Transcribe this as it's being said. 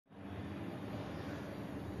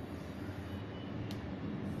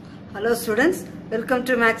Hello students, welcome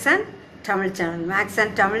to Max and Tamil channel. Max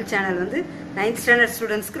and Tamil channel வந்து 9th standard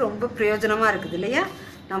students க்கு ரொம்ப பிரயோஜனமா இருக்குது இல்லையா?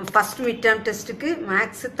 நம்ம first midterm test க்கு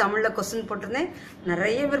மேக்ஸ் தமிழ்ல क्वेश्चन போட்டுருந்தேன்.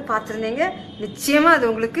 நிறைய பேர் பார்த்திருந்தீங்க. நிச்சயமா அது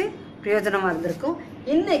உங்களுக்கு பிரயோஜனமா இருந்திருக்கும்.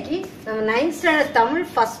 இன்னைக்கு நம்ம 9th standard Tamil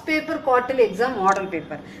first paper quarterly exam model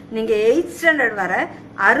paper. நீங்க 8th standard வர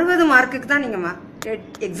 60 மார்க்குக்கு தான் நீங்க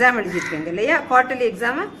எக்ஸாம் எழுதிருக்கீங்க இல்லையா? Quarterly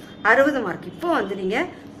exam 60 mark. இப்போ வந்து நீங்க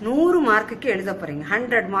 100 மார்க்குக்கு எழுத போறீங்க.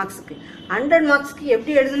 100 மார்க்ஸ்க்கு 100 மார்க்ஸ்க்கு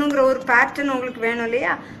எப்படி எழுதணுங்கிற ஒரு பேட்டர்ன் உங்களுக்கு வேணும்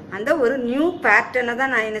இல்லையா? அந்த ஒரு நியூ பேட்டர்னை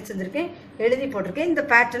தான் நான் என்ன செஞ்சிருக்கேன், எழுதி போட்டிருக்கேன். இந்த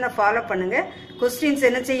பேட்டர்னை ஃபாலோ பண்ணுங்க. கொஸ்டின்ஸ்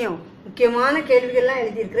என்ன செய்யும், முக்கியமான கேள்விகள்லாம்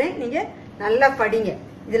எழுதியிருக்கிறேன். நீங்க நல்லா படிங்க.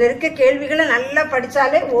 இதுல இருக்க கேள்விகளை நல்லா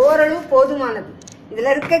படிச்சாலே ஓரளவு போதுமானது. இதுல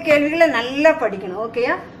இருக்க கேள்விகளை நல்லா படிக்கணும்.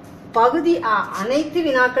 ஓகேயா? பகுதி A அனைத்து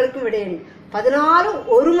வினாக்களுக்கும் விடையளி. 14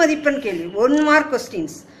 ஒரு மதிப்பெண் கேள்வி, 1 மார்க்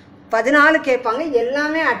கொஸ்டின்ஸ் 14 கேட்பாங்க.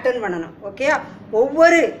 எல்லாமே அட்டன் பண்ணணும். ஓகேயா?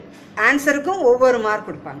 ஒவ்வொரு ஆன்சருக்கும் ஒவ்வொரு மார்க்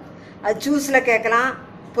கொடுப்பாங்க. அது சூஸில் கேட்கலாம்,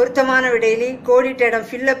 பொருத்தமான விடையிலி, கோடிட்ட இடம்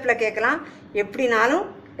ஃபில்லப்பில் கேட்கலாம். எப்படினாலும்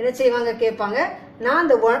என்ன செய்வாங்க, கேட்பாங்க. நான்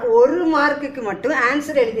அந்த 1 மார்க்குக்கு மட்டும்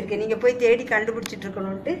ஆன்சர் எழுதியிருக்கேன். நீங்கள் போய் தேடி கண்டுபிடிச்சிட்டு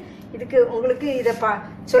இருக்கணும்ட்டு இதுக்கு உங்களுக்கு இதை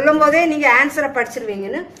சொல்லும் போதே நீங்கள் ஆன்சரை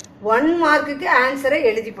படிச்சிருவீங்கன்னு 1 மார்க்குக்கு ஆன்சரை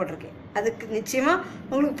எழுதி போட்டிருக்கேன். அதுக்கு நிச்சயமாக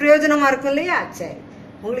உங்களுக்கு பிரயோஜனமாக இருக்கும் இல்லையா? சரி,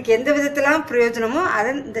 உங்களுக்கு எந்த விதத்திலாம் பிரயோஜனமோ அதை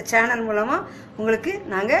இந்த சேனல் மூலமாக உங்களுக்கு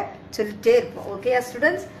நாங்கள் சொல்லிட்டே இருப்போம். ஓகேயா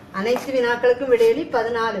ஸ்டூடெண்ட்ஸ்? அனைத்து வினாக்களுக்கும் விடையளி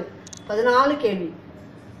 14 கேள்வி.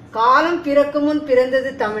 காலம் பிறக்கும் முன் பிறந்தது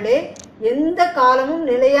தமிழே, எந்த காலமும்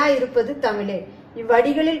நிலையா இருப்பது தமிழே,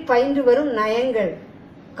 இவ்வடிகளில் பயின்று வரும் நயங்கள்.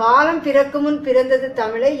 காலம் பிறக்கும் முன் பிறந்தது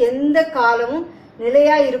தமிழே, எந்த காலமும்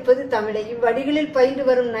நிலையா இருப்பது தமிழே, இவ்வடிகளில் பயின்று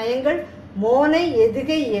வரும் நயங்கள். மோனை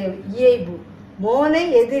எதுகை இயைபு, மோனை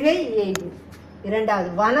எதுகை இயைபு. இரண்டாவது,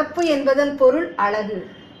 வனப்பு என்பதன் பொருள் அழகு,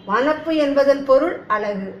 வனப்பு என்பதன் பொருள்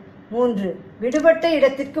அழகு. 3, விடுபட்ட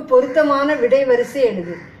இடத்திற்கு பொருத்தமான விடை வரிசை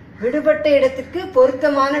எழுது, விடுபட்ட இடத்திற்கு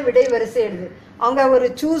பொருத்தமான விடை வரிசை எழுது. அவங்க ஒரு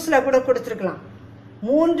சூஸ்ல கூட கொடுத்துருக்கலாம்.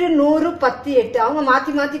 3, 100, 10, 8 அவங்க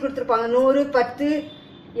மாத்தி மாத்தி கொடுத்துருப்பாங்க. 100, 10,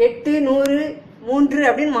 8, 100, 3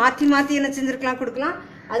 அப்படின்னு மாத்தி மாத்தி என்ன செஞ்சிருக்கலாம், கொடுக்கலாம்.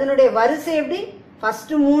 அதனுடைய வரிசை எப்படி,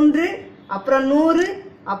 ஃபர்ஸ்ட் 3, அப்புறம் 100,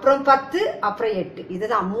 அப்புறம் 10, அப்புறம் 8.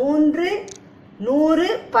 இதுதான் 3, 100,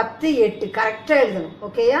 10, 8 கரெக்டா எழுதணும்.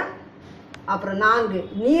 ஓகேயா? அப்புறம் 4,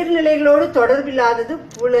 நீர்நிலைகளோடு தொடர்பில்லாதது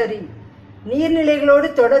புலரி, நீர்நிலைகளோடு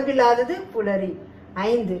தொடர்பில்லாதது புலரி.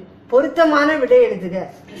 5, பொருத்தமான விடை எழுதுக.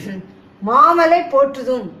 மாமலை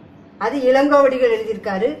போற்றுதும், அது இளங்கோவடிகள்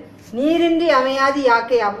எழுதியிருக்காரு. நீரின்றி அமையாது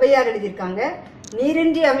யாக்கை ஔவையார் எழுதியிருக்காங்க.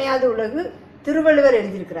 நீரின்றி அமையாது உலகு திருவள்ளுவர்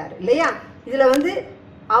எழுதியிருக்கிறாரு இல்லையா? இதுல வந்து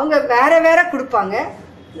அவங்க வேற வேற கொடுப்பாங்க.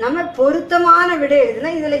 நம்ம பொருத்தமான விடை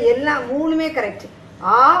எழுதுனா இதுல எல்லாம் 3மே கரெக்ட்.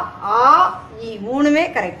 ஆ ஆ இ 3மே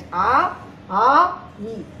கரெக்ட். ஆ ஆ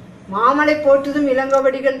இ. மாமலை போற்றுதும்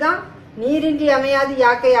இளங்கோவடிகள் தான். நீரின்றி அமையாது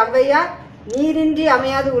யாக்கை ஔவையார், நீரின்றி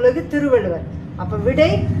அமையாது உலகு திருவள்ளுவர். அப்ப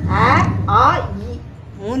விடை ஆ ஆ இ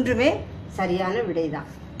 3மே சரியான விடைதான்.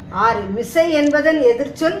 6, மிசை என்பதன்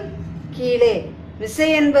எதிர்ச்சொல் கீழே, மிசை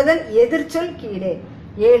என்பதன் எதிர்ச்சொல் கீழே.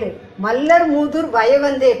 7, மல்லர் மூதூர்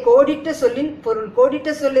வயவந்தே கோடிட்ட சொல்லின் பொருள், கோடிட்ட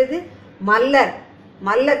சொல் எது, மல்லர்.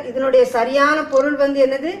 மல்லர் இதனுடைய சரியான பொருள் வந்து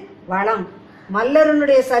என்னது, வளம்.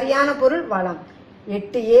 மல்லருடைய சரியான பொருள் வளம்.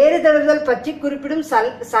 8, ஏறு தழுவுதல் பற்றி குறிப்பிடும்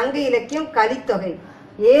சங்க இலக்கியம் கலித்தொகை,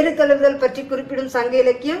 ஏறு தழுவுதல் பற்றி குறிப்பிடும் சங்க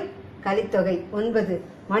இலக்கியம் கலித்தொகை. 9,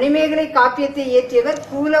 மணிமேகலை காப்பியத்தை இயற்றியவர்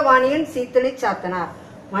கூலவாணியன் சீத்தலை சாத்தனார்,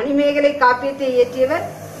 மணிமேகலை காப்பியத்தை இயற்றியவர்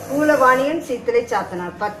கூலவாணியன் சீத்தலை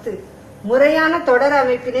சாத்தனார். 10, முறையான தொடர்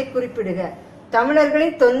அமைப்பினை குறிப்பிடுக.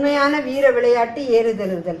 தமிழர்களின் தொன்மையான வீர விளையாட்டு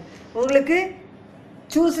ஏறுதழுவுதல். உங்களுக்கு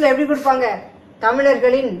சூஸ்ல எப்படி கொடுப்பாங்க,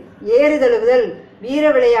 தமிழர்களின் ஏறுதழுவுதல், வீர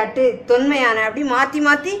விளையாட்டு, தொன்மையான, அப்படி மாத்தி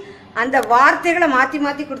மாத்தி அந்த வார்த்தைகளை மாத்தி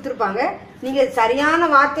மாத்தி கொடுத்துருப்பாங்க. நீங்க சரியான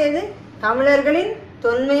வார்த்தை எது, தமிழர்களின்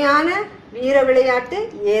தொன்மையான வீர விளையாட்டு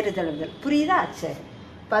ஏறுதழுவுதல். புரியுதா? சரி.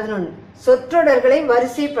 11, சொற்றொடர்களை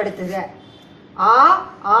வரிசைப்படுத்துக. ஆ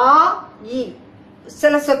ஆ இ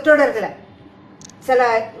சில சொற்றொடர்களை, சில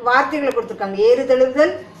வார்த்தைகளை கொடுத்துருக்காங்க.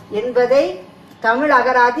 ஏறுதழுவுதல் என்பதை தமிழ்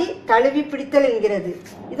அகராதி தழுவி பிடித்தல் என்கிறது.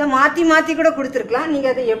 இதை மாத்தி மாத்தி கூட கொடுத்துருக்கலாம். நீங்க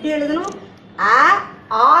அதை எப்படி எழுதணும், ஆ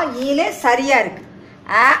ஆ ஈலே சரியா இருக்கு.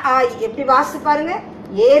 ஆ ஆ எப்படி வாசித்து பாருங்க.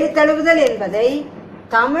 ஏறு தழுவுதல் என்பதை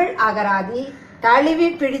தமிழ் அகராதி தழுவி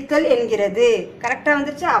பிடித்தல் என்கிறது. கரெக்டா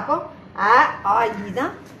வந்துருச்சு. அப்போ ஆ ஆ இ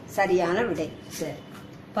தான் சரியான விடை. சரி.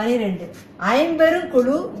 12,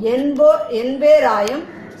 ஐம்பெருங்குழு என்பேராயம்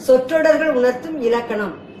சொற்றொடர்கள் உணர்த்தும்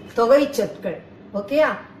இலக்கணம் தொகை சொற்கள். ஓகேயா?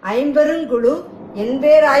 ஐம்பெருங்குழு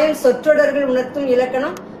என்பேராயம் சொற்றொடர்கள் உணர்த்தும்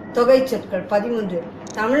இலக்கணம் தொகை சொற்கள். 13,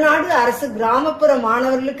 தமிழ்நாடு அரசு கிராமப்புற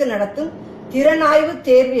மாணவர்களுக்கு நடத்தும் திறனாய்வு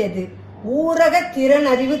தேர்வு எது, ஊரக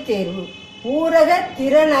திறனறிவு தேர்வு. ஊரக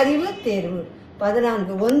திறனறிவு தேர்வு.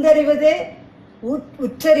 14 ஒன்றறிவதே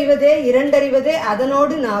உற்றறிவதே இரண்டறிவதே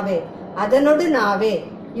அதனோடு நாவே. அதனோடு நாவே.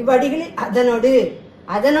 இவ்வடிகளில் அதனோடு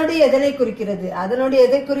அதனோடு எதனை குறிக்கிறது? அதனோடு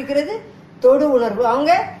எதை குறிக்கிறது? தொடு உணர்வு.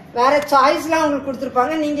 அவங்க வேற சாய்ஸ்லாம் உங்களுக்கு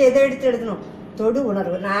கொடுத்துருப்பாங்க, நீங்க எதை எடுத்து எழுதணும்? தொடு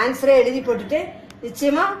உணர்வு. நான் ஆன்சரை எழுதி போட்டுட்டு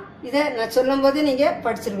நிச்சயமா இதை நான் சொல்லும் போது நீங்க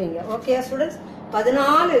படிச்சிருவீங்க. ஓகே ஸ்டூடெண்ட்ஸ்,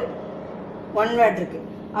 14 ஒன் வேர்ட் இருக்கு.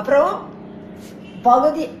 அப்புறம்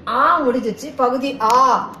பகுதி ஆ முடிஞ்சிச்சு. பகுதி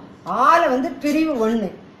ஆல வந்து பிரிவு 1.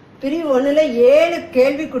 பிரிவு 1ல 7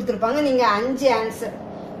 கேள்வி கொடுத்துருப்பாங்க, நீங்க 5 ஆன்சர்.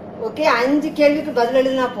 ஓகே, 5 கேள்விக்கு பதில்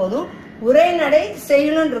எழுதினா போதும். உரைநடை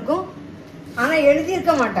செய்யணும்னு இருக்கும், ஆனா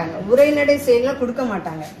எழுதியிருக்க மாட்டாங்க. உரைநடை செய்யலாம் கொடுக்க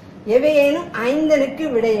மாட்டாங்க. எவையேனும் 5னுக்கு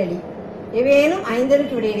விடையளி. எவையேனும்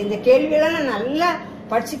 5னுக்கு விடையளி. இந்த கேள்வியெல்லாம் நல்லா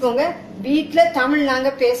படிச்சுக்கோங்க. வீட்டுல தமிழ் நாங்க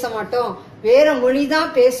பேச மாட்டோம், வேற மொழி தான்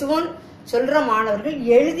பேசுவோம் சொல்ற மாணவர்கள்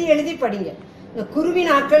எழுதி எழுதி படிங்க. இந்த குருவி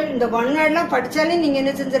நாட்கள் இந்த ஒன் வேர்ட்லாம் படிச்சாலே நீங்க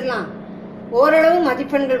என்ன செஞ்சிடலாம், ஓரளவு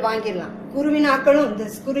மதிப்பெண்கள் வாங்கிடலாம். குருவி நாட்களும் இந்த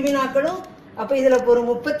குருவி நாட்களும் அப்ப இதுல ஒரு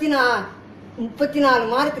 34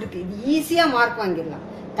 மார்க் இருக்கு. இது ஈஸியா மார்க் வாங்கிடலாம்.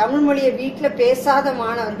 தமிழ் மொழியை வீட்டுல பேசாத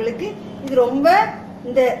மாணவர்களுக்கு இது ரொம்ப,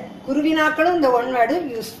 இந்த குருவி நாட்களும் இந்த ஒன் வேர்டும்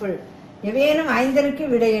யூஸ்ஃபுல். எவையேனும் 5னுக்கு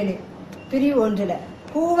விடையளி. பிரிவு 1ல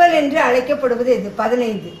கூவல் என்று அழைக்கப்படுவது எது?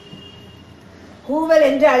 15 கூவல்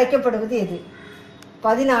என்று அழைக்கப்படுவது எது?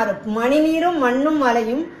 16 மணிநீரும் மண்ணும்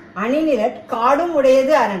மலையும் அணிநிலட் காடும்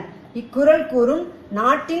உடையது அரண். இக்குறள் கூறும்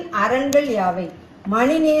நாட்டின் அரண்கள் யாவை?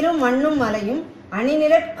 மணிநீரும் மண்ணும் மலையும்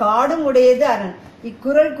அணிநிலட் காடும் உடையது அரண்.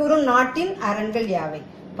 இக்குறள் கூறும் நாட்டின் அரண்கள் யாவை?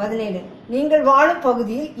 17 நீங்கள் வாழும்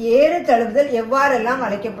பகுதியில் ஏறு தழுவுதல் எவ்வாறெல்லாம்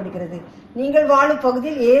அழைக்கப்படுகிறது? நீங்கள் வாழும்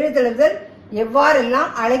பகுதியில் ஏறு தழுவுதல் எவ்வாறெல்லாம்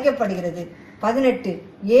அழைக்கப்படுகிறது? 18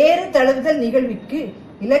 ஏறு தழுவுதல் நிகழ்விற்கு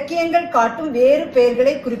இலக்கியங்கள் காட்டும் வேறு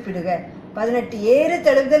பெயர்களை குறிப்பிடுக. 18 ஏறு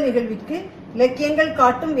தழுவுதல் நிகழ்விற்கு இலக்கியங்கள்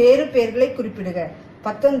காட்டும் வேறு பெயர்களை குறிப்பிடுக.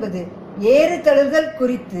 19 ஏறு தழுவுதல்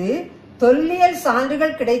குறித்து தொல்லியல்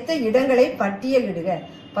சான்றுகள் கிடைத்த இடங்களை பட்டியலிடுக.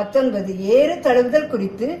 19 ஏறு தழுவுதல்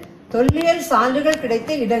குறித்து தொல்லியல் சான்றுகள்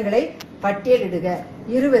கிடைத்த இடங்களை பட்டியலிடுக.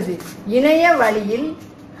 20 இணைய வழியில்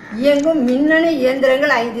இயங்கும் மின்னணு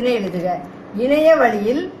இயந்திரங்கள் 5னை எழுதுக. இணைய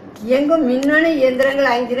வழியில் இயங்கும் மின்னணு இயந்திரங்கள்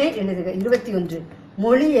 5னை எழுதுக. 21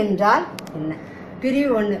 மொழி என்றால் என்ன? பிரிவு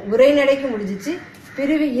 1 உரைநடைக்கு முடிஞ்சிச்சு.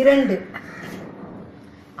 பிரிவு 2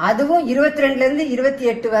 அதுவும் 22ல இருந்து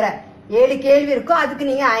 28 வரை 7 கேள்வி இருக்கும். அதுக்கு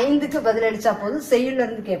நீங்க 5க்கு பதில் அளிச்சா போதும். செய்யுள்ல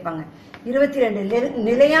இருந்து கேட்பாங்க. 22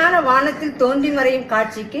 நிலையான வானத்தில் தோன்றி மறையும்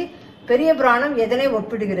காட்சிக்கு பெரிய புராணம் எதனை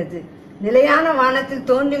ஒப்பிடுகிறது? நிலையான வானத்தில்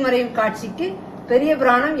தோன்றி மறையும் காட்சிக்கு பெரிய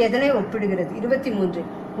புராணம் எதனை ஒப்பிடுகிறது? 23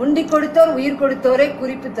 உண்டி கொடுத்தோர் உயிர் கொடுத்தோரை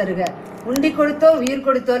குறிப்பு தருக. உண்டி கொடுத்தோர் உயிர்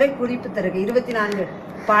கொடுத்தோரை குறிப்பு தருக. 24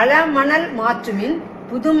 பல மணல் மாற்றுமின்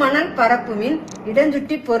புதுமணல் பரப்புமின்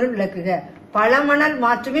இடஞ்சுட்டி பொருள் விளக்குக. பல மணல்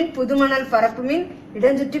மாற்றுமின் புதுமணல் பரப்புமின்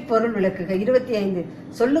இடஞ்சுட்டி பொருள் விளக்குக. 25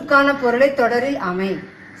 சொல்லுக்கான பொருளை தொடரில் அமை.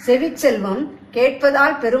 செவிச்செல்வம்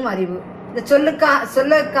கேட்பதால் பெரும் அறிவு. இந்த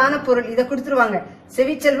சொல்லுக்கான பொருள் இதை கொடுத்துருவாங்க.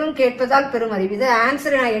 செவிச்செல்வம் கேட்பதால் பெரும் அறிவு. இதை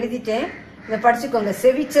ஆன்சரை நான் எழுதிட்டேன், இதை படிச்சுக்கோங்க.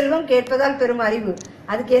 செவிச்செல்வம் கேட்பதால் பெரும் அறிவு.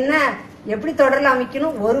 அதுக்கு என்ன, எப்படி தொடர்ல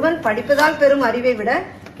அமைக்கணும்? ஒருவன் படிப்பதால் பெரும் அறிவை விட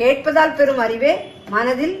கேட்பதால் பெரும் அறிவே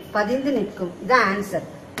மனதில் பதிந்து நிற்கும். இதான் ஆன்சர்.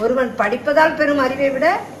 ஒருவன் படிப்பதால் பெரும் அறிவை விட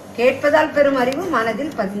கேட்பதால் பெரும் அறிவு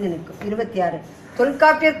மனதில் பதிந்து நிற்கும். 26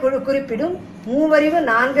 தொல்காப்பியர் குறிப்பிடும் மூவறிவு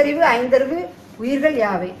நான்கறிவு ஐந்தறிவு உயிர்கள்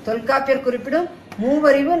யாவை? தொல்காப்பியர் குறிப்பிடும்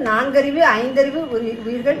மூவறிவு நான்கறிவு ஐந்தறிவு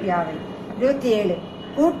உயிர்கள் யாவை? 27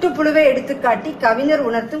 கூட்டுப்புழுவை எடுத்துக்காட்டி கவிஞர்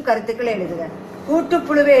உணர்த்தும் கருத்துக்களை எழுதுக.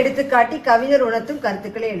 கூட்டுப்புழுவை எடுத்துக்காட்டி கவிஞர் உணர்த்தும்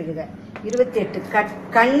கருத்துக்களை எழுதுக. 28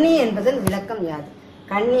 கண்ணி என்பதன் விளக்கம் யாது?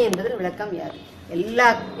 கண்ணி என்பதன் விளக்கம் யாது?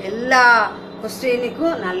 எல்லா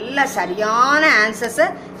கொஸ்டினுக்கும் நல்ல சரியான ஆன்சர்ஸை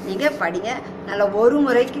நீங்க படிங்க. நல்ல ஒரு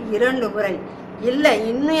முறைக்கு 2 முறை இல்லை,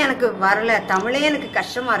 இன்னும் எனக்கு வரல, தமிழே எனக்கு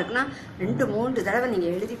கஷ்டமா இருக்குன்னா 2-3 தடவை நீங்க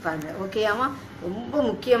எழுதி பாருங்க. ஓகேயாமா? ரொம்ப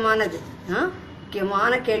முக்கியமானது.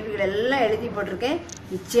 முக்கியமான கேள்விகள் எல்லாம் எழுதி போட்டிருக்கேன்.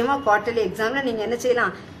 நிச்சயமா குவார்டர்லி எக்ஸாம்ல நீங்க என்ன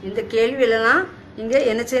செய்யலாம், இந்த கேள்விகளெல்லாம் நீங்க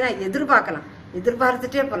என்ன செய்யலாம்,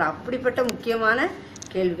 எதிர்பார்த்துட்டே போகலாம். அப்படிப்பட்ட முக்கியமான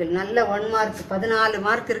கேள்விகள். நல்ல 1 மார்க் 14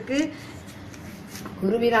 மார்க் இருக்கு.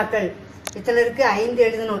 குருவினாக்கள் இத்தனை இருக்கு, 5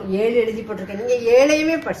 எழுதணும், 7 எழுதி போட்டிருக்கேன். நீங்க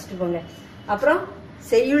 7ஐயுமே படிச்சுட்டு போங்க. அப்புறம்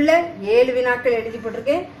செய்யுள்ள 7 வினாக்கள் எழுதி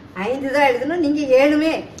போட்டிருக்கேன், 5 தான் எழுதணும். நீங்க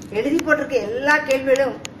 7மே எழுதி போட்டிருக்கேன். எல்லா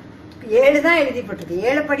கேள்விகளும் 7 தான் எழுதி போட்டிருக்கேன்.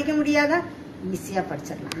 7 படிக்க முடியாதா? ஈஸியா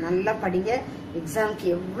படிச்சிடலாம். நல்லா படிங்க. எக்ஸாமுக்கு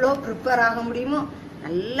எவ்வளோ ப்ரிப்பேர் ஆக முடியுமோ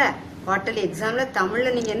நல்ல குவார்டர்லி எக்ஸாம்ல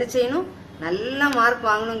தமிழ்ல நீங்க என்ன செய்யணும், நல்ல மார்க்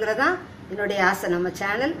வாங்கணுங்கிறதான் என்னுடைய ஆசை. நம்ம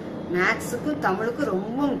சேனல் மேக்ஸுக்கும் தமிழுக்கும்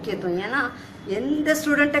ரொம்ப முக்கியத்துவம். ஏன்னா எந்த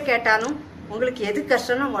ஸ்டூடெண்ட்டை கேட்டாலும் உங்களுக்கு எது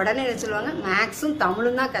கஷ்டம்னா உடனே என்ன சொல்லுவாங்க, மேக்ஸும்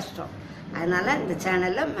தமிழும் தான் கஷ்டம். அதனால் இந்த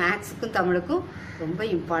சேனலில் மேக்ஸுக்கும் தமிழுக்கும் ரொம்ப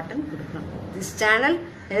இம்பார்ட்டன்ட் கொடுக்கணும். This channel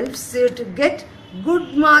helps you to get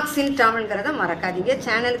good marks in தமிழ்ங்கிறத மறக்காதீங்க.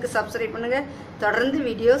 சேனலுக்கு சப்ஸ்கிரைப் பண்ணுங்கள். தொடர்ந்து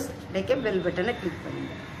வீடியோஸ் கிடைக்க பெல் பட்டனை கிளிக்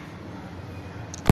பண்ணுங்கள்.